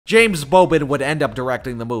James Bobin would end up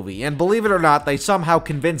directing the movie, and believe it or not, they somehow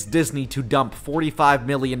convinced Disney to dump $45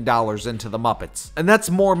 million into the Muppets. And that's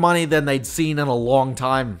more money than they'd seen in a long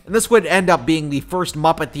time. And this would end up being the first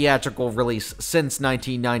Muppet theatrical release since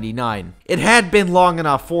 1999. It had been long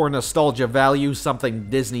enough for nostalgia value, something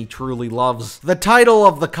Disney truly loves. The title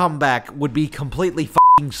of the comeback would be completely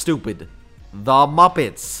f***ing stupid. The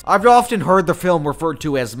Muppets. I've often heard the film referred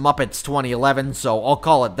to as Muppets 2011, so I'll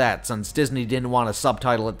call it that, since Disney didn't want to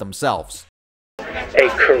subtitle it themselves. A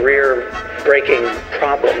career-breaking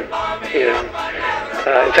problem, you know.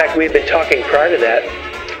 In fact, we had been talking prior to that,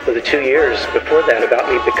 for the 2 years before that,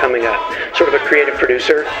 about me becoming a sort of a creative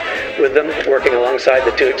producer with them, working alongside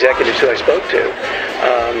the two executives who I spoke to,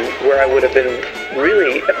 where I would have been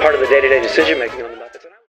really a part of the day-to-day decision-making on the Muppets.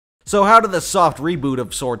 So how did the soft reboot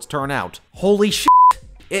of sorts turn out? Holy shit!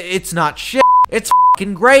 It's not shit. It's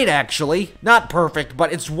f***ing great, actually. Not perfect,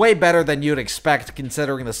 but it's way better than you'd expect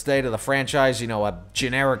considering the state of the franchise, you know, a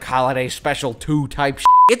generic holiday special 2 type shit.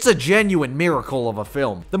 It's a genuine miracle of a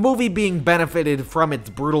film. The movie being benefited from its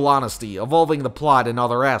brutal honesty, evolving the plot and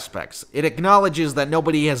other aspects. It acknowledges that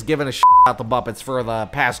nobody has given a shit about the Muppets for the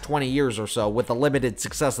past 20 years or so, with the limited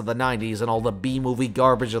success of the 90s and all the B-movie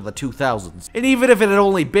garbage of the 2000s. And even if it had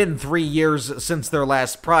only been 3 years since their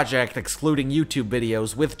last project, excluding YouTube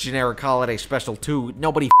videos, with generic holiday special 2,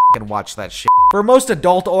 nobody f***ing watched that shit. For most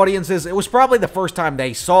adult audiences, it was probably the first time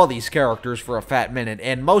they saw these characters for a fat minute,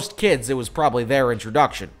 and most kids, it was probably their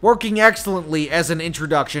introduction. Working excellently as an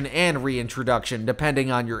introduction and reintroduction,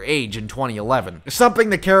 depending on your age in 2011.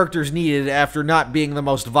 Something the characters needed after not being the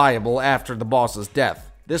most viable after the boss's death.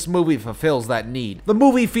 This movie fulfills that need. The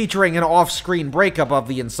movie featuring an off-screen breakup of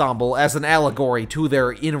the ensemble as an allegory to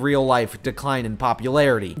their in-real-life decline in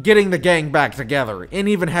popularity, getting the gang back together, and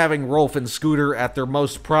even having Rolf and Scooter at their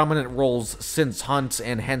most prominent roles since Hunt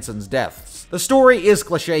and Henson's deaths. The story is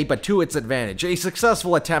cliché, but to its advantage, a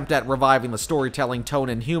successful attempt at reviving the storytelling tone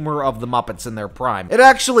and humor of the Muppets in their prime. It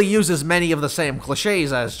actually uses many of the same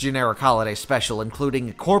clichés as generic holiday special, including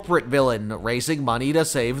a corporate villain raising money to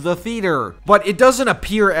save the theater. But it doesn't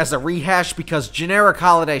appear as a rehash because generic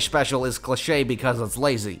holiday special is cliché because it's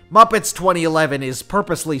lazy. Muppets 2011 is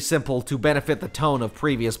purposely simple to benefit the tone of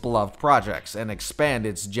previous beloved projects and expand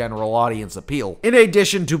its general audience appeal. In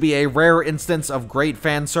addition to be a rare instance of great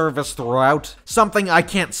fan service throughout, something I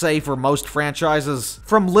can't say for most franchises.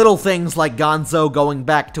 From little things like Gonzo going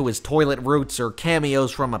back to his toilet roots or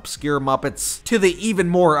cameos from obscure Muppets, to the even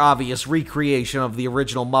more obvious recreation of the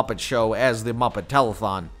original Muppet Show as the Muppet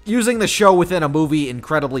Telethon. Using the show within a movie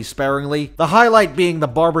incredibly sparingly, the highlight being the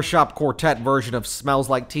barbershop quartet version of Smells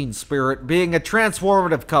Like Teen Spirit being a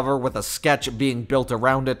transformative cover with a sketch being built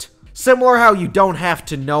around it. Similar how you don't have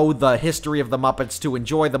to know the history of the Muppets to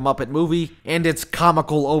enjoy the Muppet movie, and its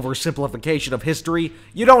comical oversimplification of history,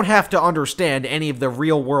 you don't have to understand any of the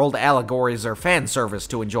real-world allegories or fan service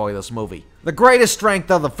to enjoy this movie. The greatest strength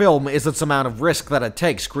of the film is its amount of risk that it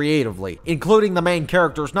takes creatively, including the main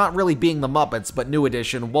characters not really being the Muppets, but New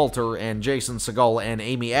Edition, Walter, and Jason Segel and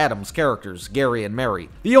Amy Adams' characters, Gary and Mary.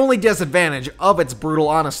 The only disadvantage of its brutal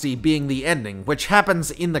honesty being the ending, which happens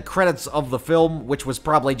in the credits of the film, which was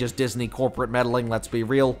probably just Disney corporate meddling, let's be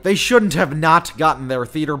real. They shouldn't have not gotten their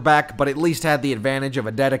theater back, but at least had the advantage of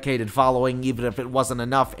a dedicated following, even if it wasn't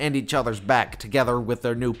enough, and each other's back, together with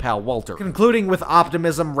their new pal Walter. Concluding with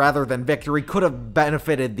optimism rather than victory could have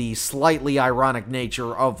benefited the slightly ironic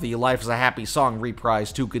nature of the Life's a Happy Song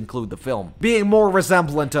reprise to conclude the film, being more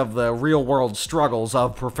resemblant of the real-world struggles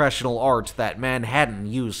of professional art that Manhattan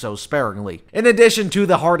used so sparingly. In addition to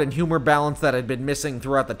the heart and humor balance that had been missing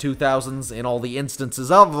throughout the 2000s in all the instances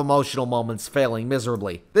of emotional moments failing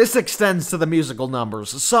miserably. This extends to the musical numbers.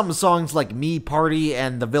 Some songs like Me Party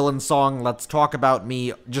and the villain song Let's Talk About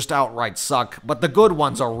Me just outright suck, but the good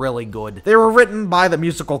ones are really good. They were written by the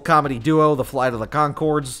musical comedy duo The Flight of the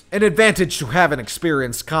Conchords, an advantage to having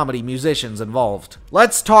experienced comedy musicians involved.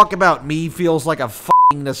 Let's Talk About Me feels like a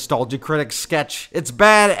Nostalgia Critic sketch. It's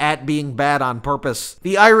bad at being bad on purpose.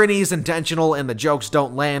 The irony is intentional and the jokes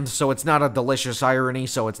don't land, so it's not a delicious irony,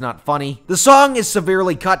 so it's not funny. The song is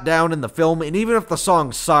severely cut down in the film, and even if the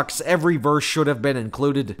song sucks, every verse should have been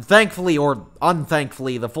included. Thankfully or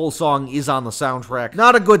unthankfully, the full song is on the soundtrack.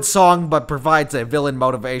 Not a good song, but provides a villain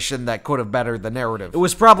motivation that could have bettered the narrative. It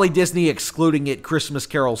was probably Disney excluding it Christmas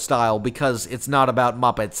Carol style because it's not about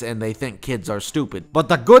Muppets and they think kids are stupid. But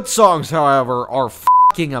the good songs, however, are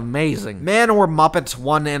fucking amazing. Man or Muppets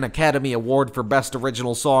won an Academy Award for Best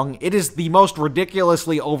Original Song. It is the most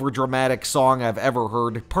ridiculously overdramatic song I've ever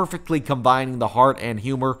heard, perfectly combining the heart and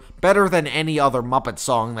humor, better than any other Muppet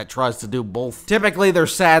song that tries to do both. Typically,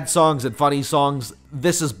 there's sad songs and funny songs.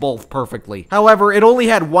 This is both perfectly. However, it only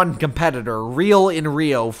had one competitor, Real in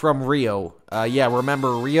Rio from Rio. Yeah,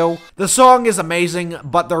 remember Rio? The song is amazing,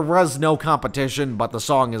 but there was no competition, but the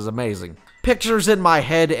song is amazing. Pictures in my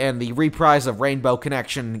head and the reprise of Rainbow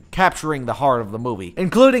Connection capturing the heart of the movie.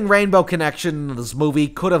 Including Rainbow Connection in this movie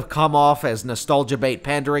could have come off as nostalgia bait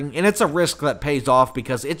pandering, and it's a risk that pays off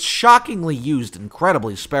because it's shockingly used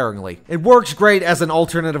incredibly sparingly. It works great as an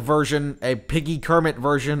alternative version, a Piggy Kermit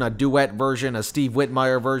version, a duet version, a Steve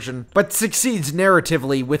Whitmire version, but succeeds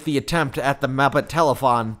narratively with the attempt at the Muppet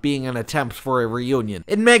Telethon being an attempt for a reunion.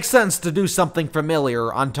 It makes sense to do something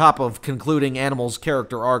familiar on top of concluding Animal's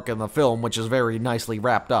character arc in the film, which is very nicely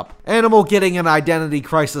wrapped up. Animal getting an identity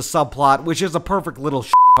crisis subplot, which is a perfect little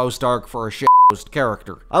shitpost arc for a shitpost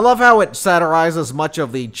character. I love how it satirizes much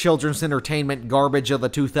of the children's entertainment garbage of the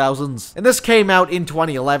 2000s. And this came out in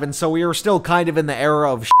 2011, so we are still kind of in the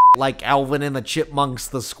era of like Alvin and the Chipmunks,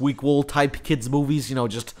 the Squeakquel type kids movies, you know,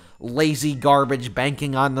 just lazy garbage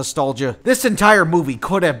banking on nostalgia. This entire movie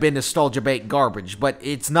could have been nostalgia bait garbage, but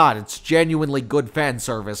it's not. It's genuinely good fan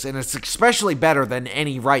service, and it's especially better than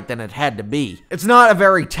any right than it had to be. It's not a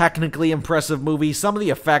very technically impressive movie. Some of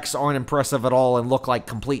the effects aren't impressive at all and look like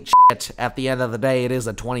complete shit. At the end of the day, it is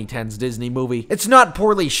a 2010s Disney movie. It's not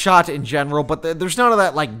poorly shot in general, but there's none of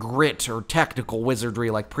that like grit or technical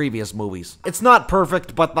wizardry like previous movies. It's not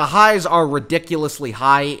perfect, but the highs are ridiculously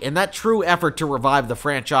high, and that true effort to revive the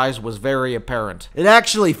franchise was very apparent. It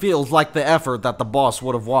actually feels like the effort that the boss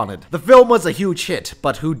would have wanted. The film was a huge hit,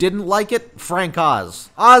 but who didn't like it? Frank Oz.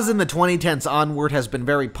 Oz in the 2010s onward has been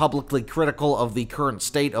very publicly critical of the current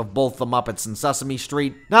state of both the Muppets and Sesame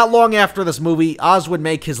Street. Not long after this movie, Oz would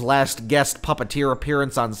make his last guest puppeteer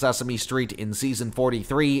appearance on Sesame Street in season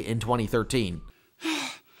 43 in 2013.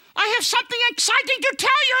 I have something exciting to tell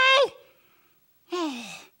you!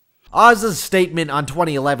 Oz's statement on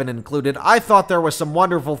 2011 included, "I thought there was some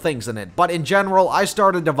wonderful things in it, but in general, I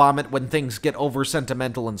started to vomit when things get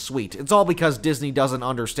over-sentimental and sweet. It's all because Disney doesn't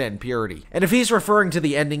understand purity." And if he's referring to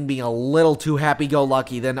the ending being a little too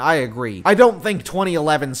happy-go-lucky, then I agree. I don't think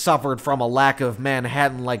 2011 suffered from a lack of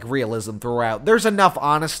Manhattan-like realism throughout. There's enough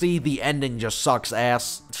honesty, the ending just sucks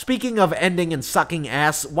ass. Speaking of ending and sucking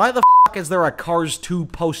ass, why the fuck is there a Cars 2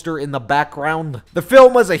 poster in the background? The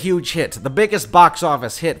film was a huge hit, the biggest box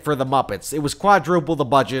office hit for the Muppets. It was quadruple the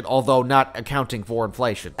budget, although not accounting for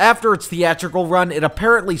inflation. After its theatrical run, it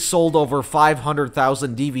apparently sold over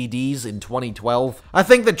 500,000 DVDs in 2012. I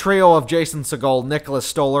think the trio of Jason Segel, Nicholas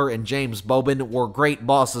Stoller, and James Bobin were great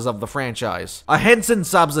bosses of the franchise. A Henson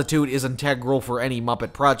substitute is integral for any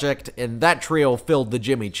Muppet project, and that trio filled the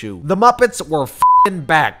Jimmy Choo. The Muppets were f***ing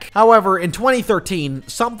back. However, in 2013,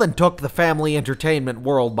 something took the family entertainment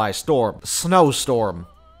world by storm. Snowstorm.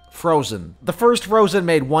 Frozen. The first Frozen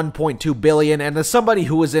made $1.2 billion, and as somebody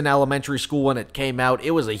who was in elementary school when it came out,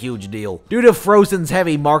 it was a huge deal. Due to Frozen's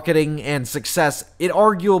heavy marketing and success, it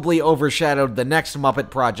arguably overshadowed the next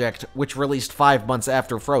Muppet project, which released 5 months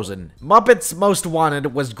after Frozen. Muppets Most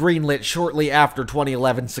Wanted was greenlit shortly after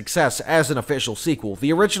 2011's success as an official sequel,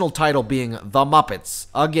 the original title being The Muppets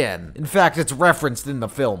Again. In fact, it's referenced in the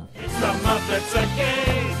film. It's the Muppets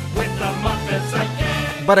again, with the Muppets again.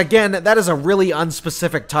 But again, that is a really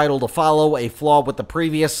unspecific title to follow, a flaw with the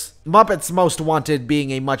previous. Muppets Most Wanted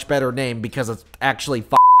being a much better name because it's actually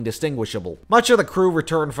distinguishable. Much of the crew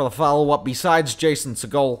returned for the follow-up besides Jason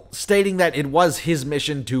Segel, stating that it was his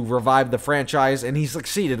mission to revive the franchise, and he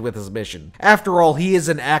succeeded with his mission. After all, he is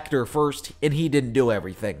an actor first, and he didn't do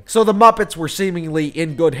everything. So the Muppets were seemingly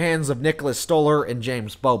in good hands of Nicholas Stoller and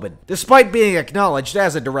James Bobin. Despite being acknowledged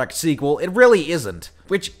as a direct sequel, it really isn't.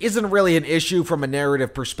 Which isn't really an issue from a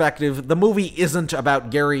narrative perspective. The movie isn't about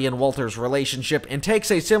Gary and Walter's relationship and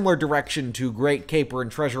takes a similar direction to Great Caper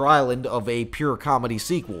and Treasure Island of a pure comedy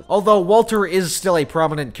sequel. Although Walter is still a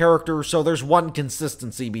prominent character, so there's one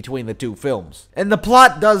consistency between the two films. And the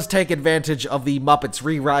plot does take advantage of the Muppets'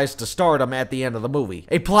 re-rise to stardom at the end of the movie.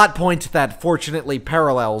 A plot point that fortunately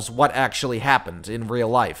parallels what actually happened in real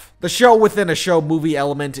life. The show within a show movie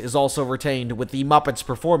element is also retained, with the Muppets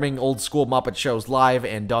performing old school Muppet shows live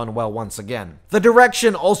alive and done well once again. The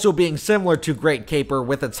direction also being similar to Great Caper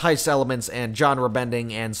with its heist elements and genre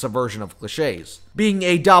bending and subversion of cliches, being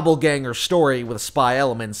a doppelganger story with spy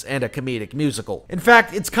elements and a comedic musical. In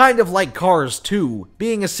fact, it's kind of like Cars 2,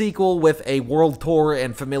 being a sequel with a world tour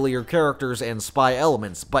and familiar characters and spy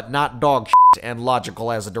elements, but not dog shit and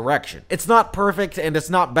logical as a direction. It's not perfect and it's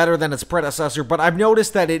not better than its predecessor, but I've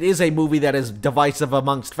noticed that it is a movie that is divisive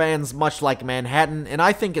amongst fans, much like Manhattan, and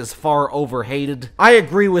I think is far overhated. I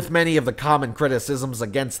agree with many of the common criticisms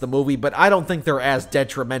against the movie, but I don't think they're as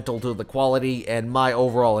detrimental to the quality and my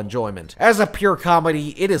overall enjoyment. As a pure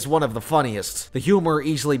comedy, it is one of the funniest, the humor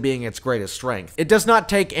easily being its greatest strength. It does not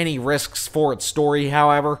take any risks for its story,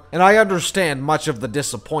 however, and I understand much of the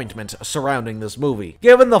disappointment surrounding this movie.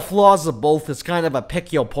 Given the flaws of both, it's kind of a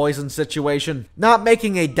pick your poison situation. Not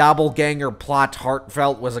making a doppelganger plot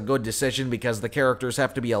heartfelt was a good decision because the characters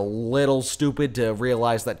have to be a little stupid to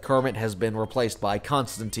realize that Kermit has been replaced by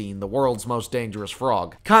Constantine, the world's most dangerous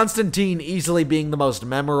frog. Constantine easily being the most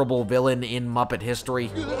memorable villain in Muppet history.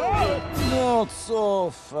 Not so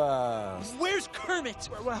fast. Where's Kermit?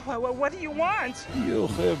 What do you want? You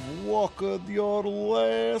have walked your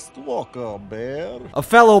last walker, bear. A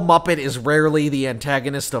fellow Muppet is rarely the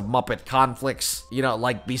antagonist of Muppet conflicts. You know,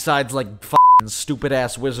 like, besides, like,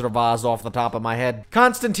 stupid-ass Wizard of Oz off the top of my head.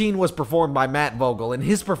 Constantine was performed by Matt Vogel, and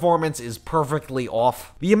his performance is perfectly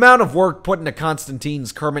off. The amount of work put into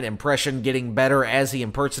Constantine's Kermit impression getting better as he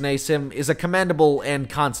impersonates him is a commendable and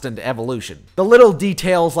constant evolution. The little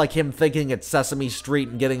details like him thinking it's Sesame Street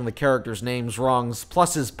and getting the characters' names wrong,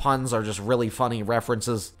 plus his puns are just really funny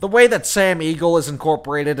references. The way that Sam Eagle is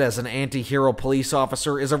incorporated as an anti-hero police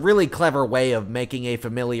officer is a really clever way of making a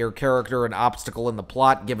familiar character an obstacle in the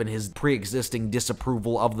plot given his pre-existing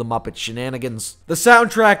disapproval of the Muppet shenanigans. The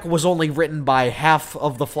soundtrack was only written by half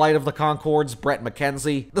of the Flight of the Conchords, Brett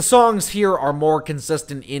McKenzie. The songs here are more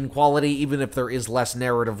consistent in quality, even if there is less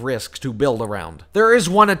narrative risk to build around. There is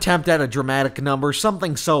one attempt at a dramatic number,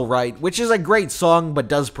 Something So Right, which is a great song, but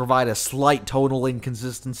does provide a slight tonal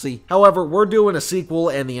inconsistency. However, We're Doing a Sequel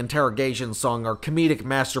and the Interrogation Song are comedic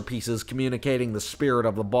masterpieces communicating the spirit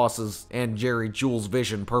of the bosses and Jerry Jules'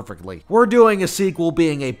 vision perfectly. We're Doing a Sequel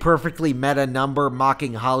being a perfectly meta number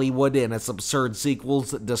mocking Hollywood and its absurd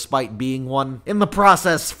sequels despite being one, in the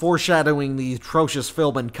process foreshadowing the atrocious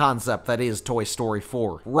film and concept that is Toy Story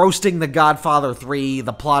 4. Roasting The Godfather 3,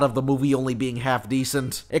 the plot of the movie only being half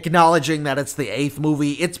decent, acknowledging that it's the 8th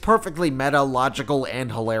movie, it's perfectly meta, logical,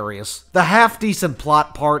 and hilarious. The half-decent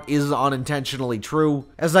plot part is unintentionally true,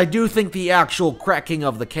 as I do think the actual cracking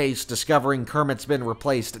of the case, discovering Kermit's been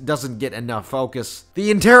replaced, doesn't get enough focus. The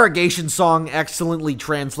interrogation song excellently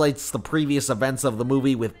translates the previous events of the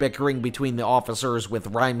movie with bickering between the officers with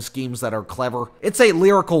rhyme schemes that are clever. It's a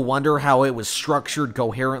lyrical wonder how it was structured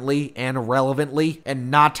coherently and relevantly and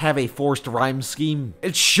not have a forced rhyme scheme.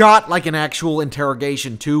 It's shot like an actual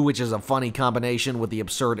interrogation too, which is a funny combination with the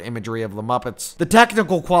absurd imagery of the Muppets. The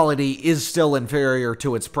technical quality is still inferior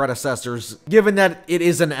to its predecessors. Given that it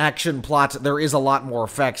is an action plot, there is a lot more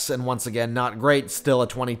effects, and once again, not great, still a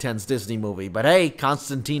 2010s Disney movie. But hey,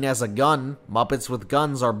 Constantine has a gun. Muppets with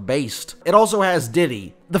guns are based. It also has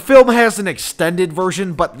Diddy. The film has an extended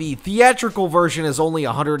version, but the theatrical version is only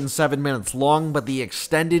 107 minutes long, but the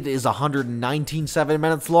extended is 119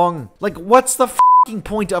 minutes long. Like, what's the f***ing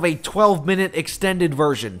point of a 12-minute extended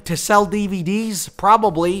version? To sell DVDs?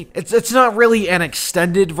 Probably. It's not really an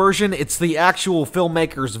extended version, it's the actual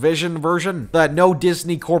filmmaker's vision version. The no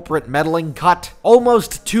Disney corporate meddling cut.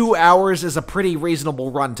 Almost 2 hours is a pretty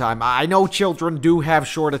reasonable runtime. I know children do have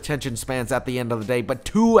short attention spans at the end of the day, but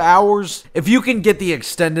 2 hours? If you can get the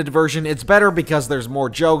extended version, it's better because there's more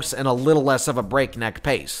jokes and a little less of a breakneck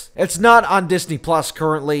pace. It's not on Disney Plus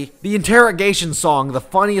currently. The interrogation song, the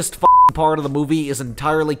funniest part of the movie, is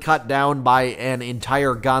entirely cut down by an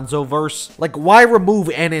entire Gonzo verse. Like, why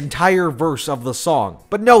remove an entire verse of the song?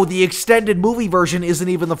 But no, the extended movie version isn't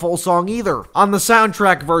even the full song either. On the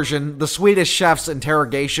soundtrack version, the Swedish chef's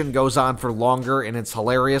interrogation goes on for longer and it's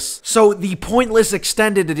hilarious. So the pointless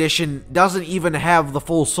extended edition doesn't even have the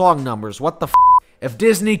full song numbers. What the f***? If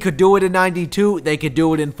Disney could do it in 92, they could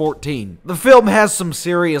do it in 14. The film has some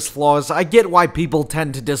serious flaws. I get why people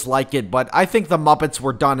tend to dislike it, but I think the Muppets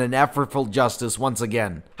were done an effortful justice once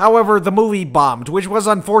again. However, the movie bombed, which was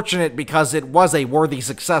unfortunate because it was a worthy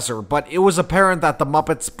successor, but it was apparent that the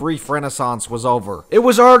Muppets' brief renaissance was over. It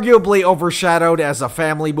was arguably overshadowed as a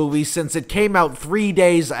family movie since it came out 3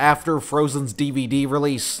 days after Frozen's DVD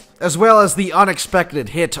release, as well as the unexpected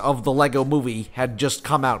hit of the Lego Movie had just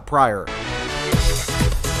come out prior.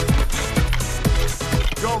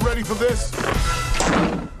 Y'all ready for this?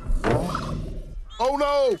 Oh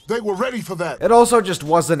no, they were ready for that. It also just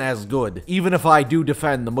wasn't as good, even if I do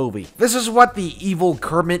defend the movie. This is what the evil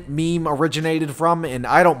Kermit meme originated from, and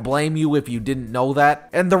I don't blame you if you didn't know that.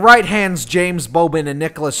 And the right hands James Bobin and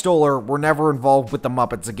Nicholas Stoller were never involved with the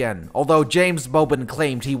Muppets again, although James Bobin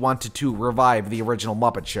claimed he wanted to revive the original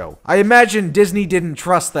Muppet Show. I imagine Disney didn't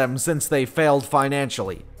trust them since they failed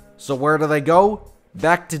financially. So where do they go?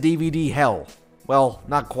 Back to DVD hell. Well,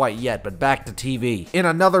 not quite yet, but back to TV. In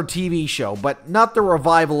another TV show, but not the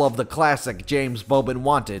revival of the classic James Bobin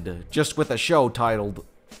wanted, just with a show titled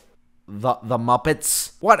The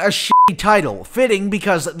Muppets. What a shitty title. Fitting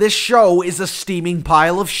because this show is a steaming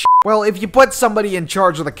pile of shit. Well, if you put somebody in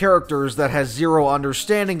charge of the characters that has zero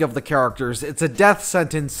understanding of the characters, it's a death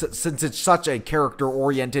sentence since it's such a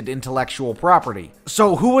character-oriented intellectual property.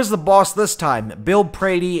 So who was the boss this time? Bill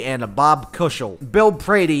Prady and Bob Cushel. Bill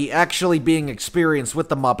Prady actually being experienced with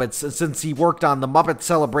the Muppets since he worked on the Muppets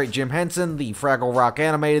Celebrate Jim Henson, the Fraggle Rock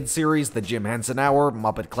animated series, the Jim Henson Hour,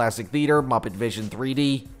 Muppet Classic Theater, Muppet Vision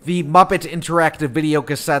 3D, the Muppet Interactive Video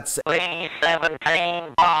Cassettes,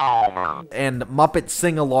 and Muppet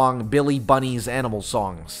Sing-Along Billy Bunny's Animal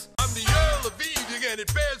Songs. I'm the Earl of Eating, and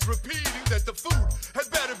it bears repeating that the food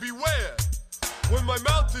had better beware. When my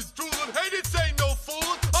mouth is drooling, hey, this ain't no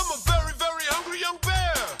fool. I'm a very, very hungry young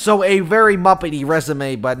bear. So a very Muppety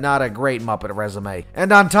resume, but not a great Muppet resume.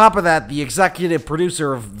 And on top of that, the executive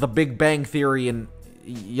producer of The Big Bang Theory and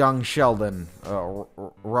Young Sheldon,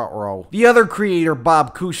 Ruh-roh. The other creator,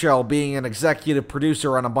 Bob Cushel, being an executive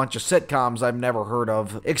producer on a bunch of sitcoms I've never heard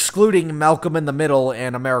of, excluding Malcolm in the Middle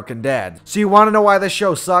and American Dad. So you want to know why this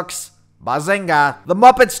show sucks? Bazinga! The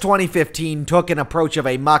Muppets 2015 took an approach of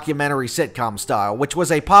a mockumentary sitcom style, which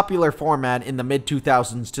was a popular format in the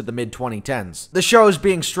mid-2000s to the mid-2010s. The show is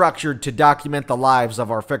being structured to document the lives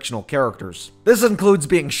of our fictional characters. This includes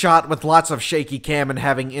being shot with lots of shaky cam and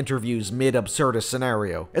having interviews mid-absurdist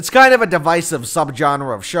scenario. It's kind of a divisive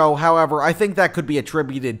subgenre of show, however, I think that could be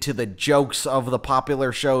attributed to the jokes of the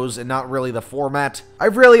popular shows and not really the format.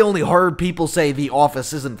 I've really only heard people say The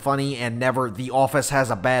Office isn't funny and never The Office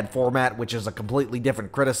has a bad format, which is a completely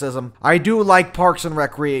different criticism. I do like Parks and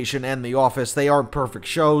Recreation and The Office. They aren't perfect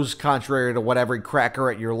shows, contrary to what every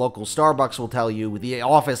cracker at your local Starbucks will tell you. The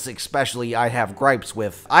Office especially I have gripes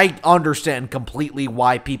with. I understand completely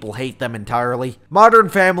why people hate them entirely. Modern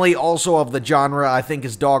Family, also of the genre, I think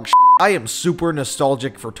is dog shit. I am super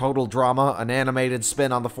nostalgic for Total Drama, an animated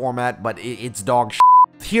spin on the format, but it's dog shit.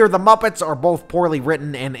 Here, the Muppets are both poorly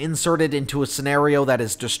written and inserted into a scenario that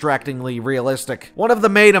is distractingly realistic. One of the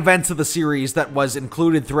main events of the series that was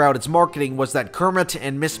included throughout its marketing was that Kermit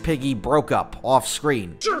and Miss Piggy broke up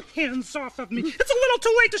off-screen. Get your hands off of me. It's a little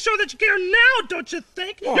too late to show that you care now, don't you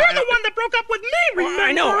think? You're the one that broke up with me, remember?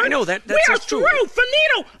 I know, that's We are true. through,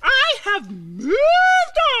 finito. I have moved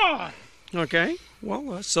on. Okay,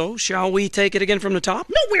 well, so shall we take it again from the top?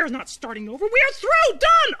 No, we're not starting over. We are through,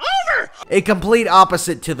 done, over. A complete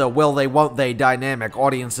opposite to the will they won't they dynamic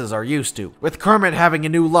audiences are used to, with Kermit having a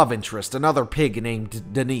new love interest, another pig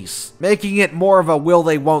named Denise, making it more of a will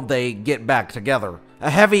they won't they get back together. A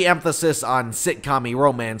heavy emphasis on sitcom-y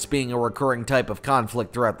romance being a recurring type of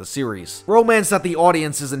conflict throughout the series. Romance that the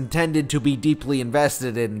audience is intended to be deeply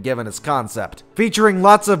invested in given its concept. Featuring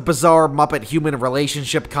lots of bizarre Muppet-human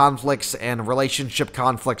relationship conflicts and relationship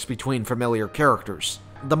conflicts between familiar characters.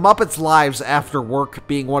 The Muppets' lives after work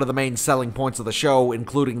being one of the main selling points of the show,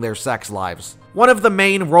 including their sex lives. One of the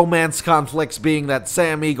main romance conflicts being that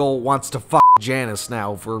Sam Eagle wants to fuck Janice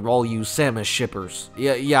now, for all you Samus shippers.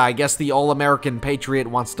 Yeah, I guess the all-American patriot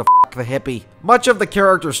wants to fuck the hippie. Much of the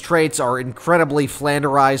character's traits are incredibly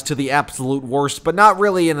Flanderized to the absolute worst, but not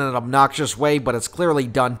really in an obnoxious way, but it's clearly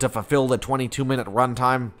done to fulfill the 22-minute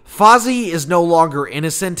runtime. Fozzie is no longer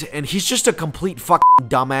innocent, and he's just a complete fucking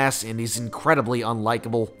dumbass, and he's incredibly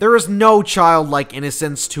unlikable. There is no childlike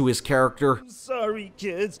innocence to his character. Sorry,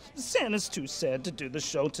 kids. Santa's too sad to do the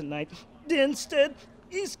show tonight. Instead,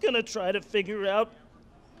 he's gonna try to figure out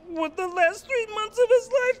what the last 3 months of his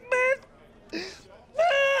life meant.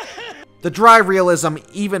 The dry realism,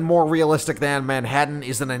 even more realistic than Manhattan,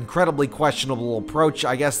 is an incredibly questionable approach.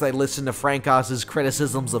 I guess they listened to Frank Oz's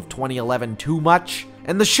criticisms of 2011 too much.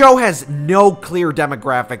 And the show has no clear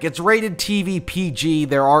demographic. It's rated TV PG,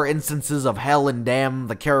 there are instances of hell and damn,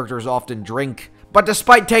 the characters often drink. But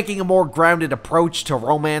despite taking a more grounded approach to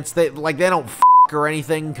romance, they don't f*** or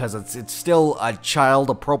anything, because it's still a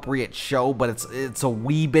child-appropriate show, but it's a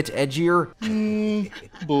wee bit edgier.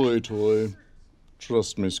 Boy toy.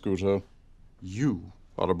 Trust me, Scooter. You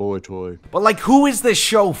Not a boy toy. But like, who is this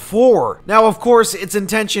show for? Now, of course, its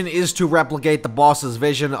intention is to replicate the boss's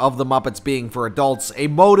vision of the Muppets being for adults, a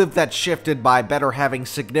motive that's shifted by better having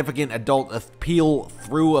significant adult appeal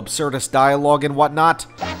through absurdist dialogue and whatnot.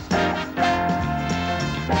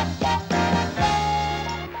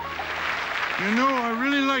 You know, I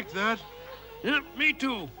really like that. Yep, me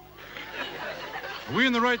too. Are we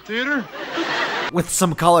in the right theater? With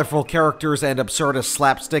some colorful characters and absurdist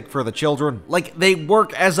slapstick for the children. Like, they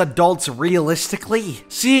work as adults realistically.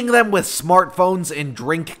 Seeing them with smartphones and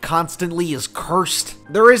drink constantly is cursed.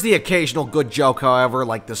 There is the occasional good joke, however,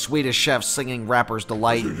 like the Swedish chef singing Rapper's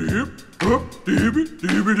Delight.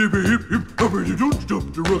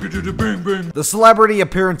 The celebrity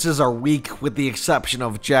appearances are weak, with the exception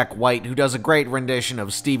of Jack White, who does a great rendition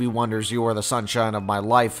of Stevie Wonder's You Are the Sunshine of My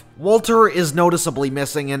Life. Walter is noticeably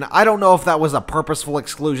missing, and I don't know if that was a purposeful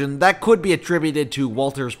exclusion. That could be attributed to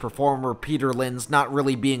Walter's performer, Peter Linz, not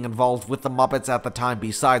really being involved with the Muppets at the time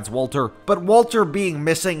besides Walter. But Walter being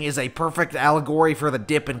missing is a perfect allegory for the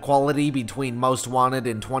dip in quality between Most Wanted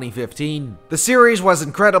and 2015. The series was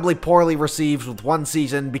incredibly poorly received with one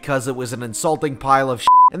season because it was an insulting pile of shit,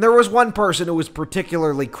 and there was one person who was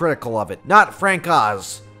particularly critical of it. Not Frank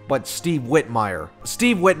Oz, but Steve Whitmire.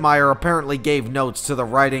 Steve Whitmire apparently gave notes to the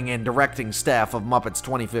writing and directing staff of Muppets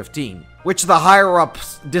 2015, which the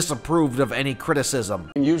higher-ups disapproved of any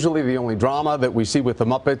criticism. Usually the only drama that we see with the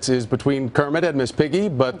Muppets is between Kermit and Miss Piggy,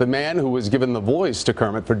 but the man who was given the voice to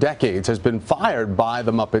Kermit for decades has been fired by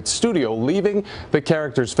the Muppets studio, leaving the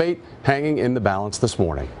character's fate hanging in the balance this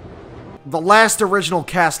morning. The last original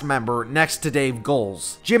cast member next to Dave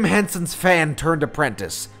Goelz, Jim Henson's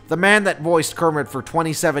fan-turned-apprentice. The man that voiced Kermit for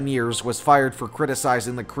 27 years was fired for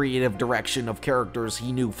criticizing the creative direction of characters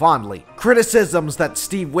he knew fondly. Criticisms that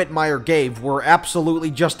Steve Whitmire gave were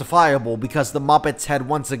absolutely justifiable because the Muppets had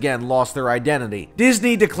once again lost their identity.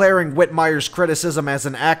 Disney declaring Whitmire's criticism as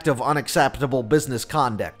an act of unacceptable business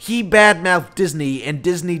conduct. He badmouthed Disney, and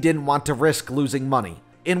Disney didn't want to risk losing money.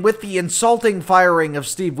 And with the insulting firing of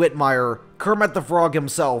Steve Whitmire, Kermit the Frog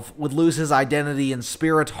himself would lose his identity and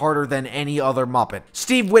spirit harder than any other Muppet.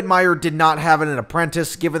 Steve Whitmire did not have an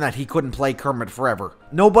apprentice, given that he couldn't play Kermit forever.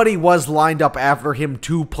 Nobody was lined up after him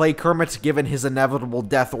to play Kermit, given his inevitable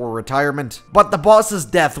death or retirement. But the boss's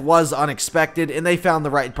death was unexpected, and they found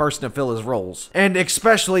the right person to fill his roles. And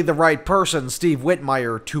especially the right person, Steve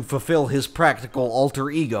Whitmire, to fulfill his practical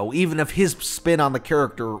alter ego, even if his spin on the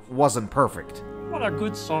character wasn't perfect. What a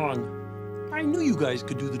good song. I knew you guys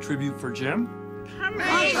could do the tribute for Jim.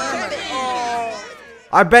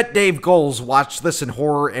 I bet Dave Goelz watched this in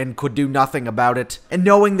horror and could do nothing about it, and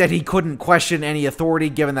knowing that he couldn't question any authority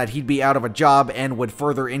given that he'd be out of a job and would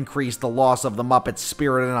further increase the loss of the Muppets'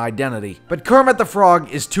 spirit and identity. But Kermit the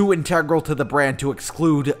Frog is too integral to the brand to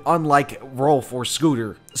exclude, unlike Rolf or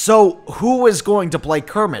Scooter. So, who was going to play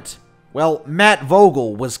Kermit? Well, Matt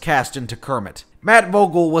Vogel was cast into Kermit. Matt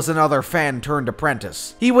Vogel was another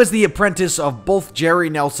fan-turned-apprentice. He was the apprentice of both Jerry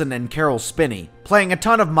Nelson and Carol Spinney, playing a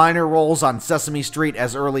ton of minor roles on Sesame Street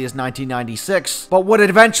as early as 1996, but would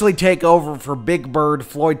eventually take over for Big Bird,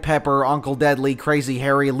 Floyd Pepper, Uncle Deadly, Crazy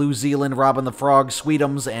Harry, Lou Zealand, Robin the Frog,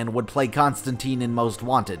 Sweetums, and would play Constantine in Most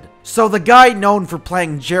Wanted. So the guy known for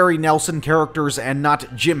playing Jerry Nelson characters and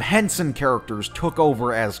not Jim Henson characters took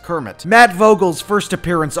over as Kermit. Matt Vogel's first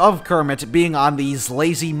appearance of Kermit being on these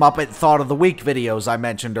lazy Muppet Thought of the Week videos I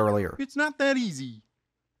mentioned earlier. It's not that easy.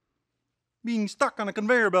 Being stuck on a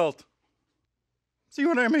conveyor belt. See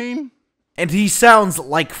what I mean? And he sounds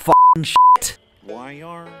like f***ing shit. Why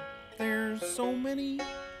are there so many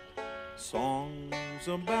songs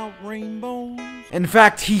about rainbows? In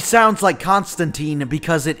fact, he sounds like Constantine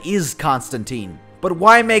because it is Constantine. But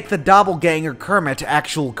why make the doppelganger Kermit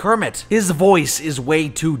actual Kermit? His voice is way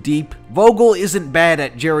too deep. Vogel isn't bad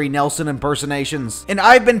at Jerry Nelson impersonations, and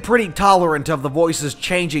I've been pretty tolerant of the voices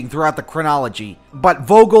changing throughout the chronology. But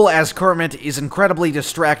Vogel as Kermit is incredibly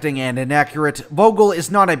distracting and inaccurate. Vogel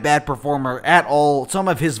is not a bad performer at all. Some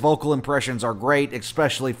of his vocal impressions are great,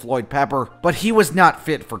 especially Floyd Pepper, but he was not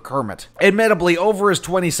fit for Kermit. Admittedly, over his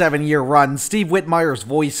 27-year run, Steve Whitmire's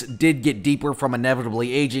voice did get deeper from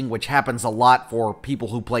inevitably aging, which happens a lot for people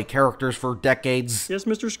who play characters for decades. Yes,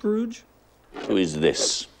 Mr. Scrooge? Who is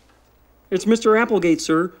this? It's Mr. Applegate,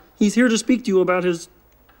 sir. He's here to speak to you about his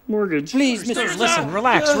mortgage. Please, Mr. Listen,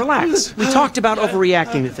 relax. We talked about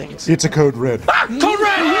overreacting to things. It's a code red. Code red!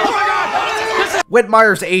 Oh my God!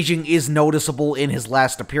 Whitmire's aging is noticeable in his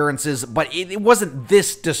last appearances, but it wasn't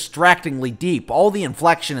this distractingly deep. All the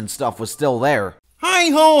inflection and stuff was still there.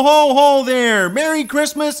 Hi ho ho ho there! Merry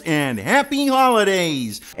Christmas and Happy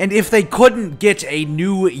Holidays! And if they couldn't get a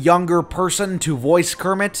new, younger person to voice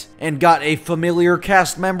Kermit, and got a familiar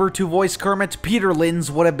cast member to voice Kermit, Peter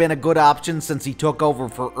Linz would have been a good option since he took over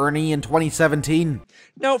for Ernie in 2017.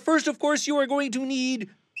 Now, first, of course, you are going to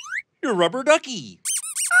need your rubber ducky.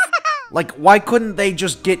 Like, why couldn't they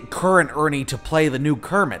just get current Ernie to play the new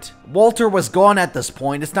Kermit? Walter was gone at this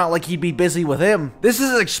point, it's not like he'd be busy with him. This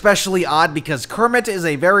is especially odd because Kermit is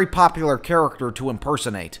a very popular character to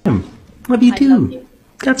impersonate. Love you too.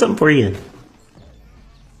 Got something for you.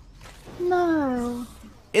 No.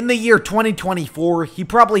 In the year 2024, he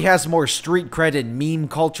probably has more street cred in meme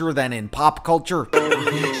culture than in pop culture.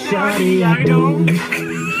 Shawty, I don't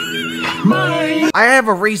mind. I have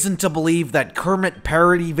a reason to believe that Kermit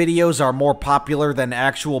parody videos are more popular than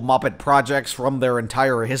actual Muppet projects from their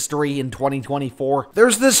entire history in 2024.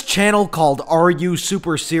 There's this channel called Are You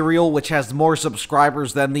Super Serial, which has more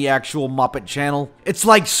subscribers than the actual Muppet channel. It's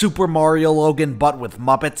like Super Mario Logan, but with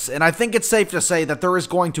Muppets, and I think it's safe to say that there is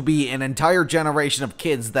going to be an entire generation of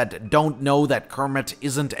kids that don't know that Kermit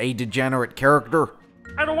isn't a degenerate character.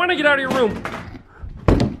 I don't want to get out of your room.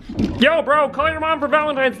 Yo, bro, call your mom for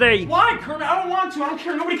Valentine's Day. Why, Kermit? I don't want to. I don't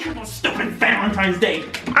care. Nobody cares about stupid Valentine's Day.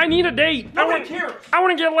 I need a date. Nobody cares. I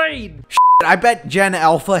want to get laid. I bet Gen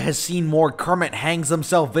Alpha has seen more Kermit hangs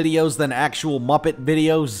himself videos than actual Muppet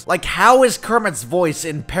videos. Like, how is Kermit's voice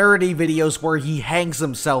in parody videos where he hangs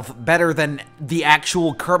himself better than the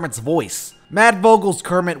actual Kermit's voice? Mad Vogel's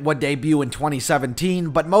Kermit would debut in 2017,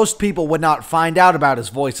 but most people would not find out about his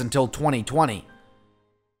voice until 2020.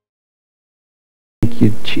 Thank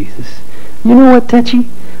you, Jesus. You know what, Tetchy?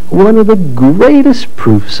 One of the greatest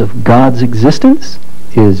proofs of God's existence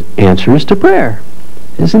is answers to prayer.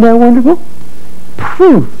 Isn't that wonderful?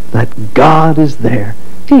 Proof that God is there.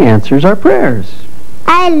 He answers our prayers.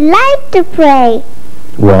 I like to pray.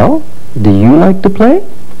 Well, do you like to play?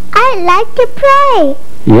 I like to pray.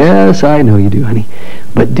 Yes, I know you do, honey.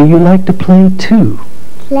 But do you like to play too?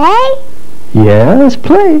 Play? Yes,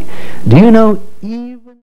 play. Do you know Eve?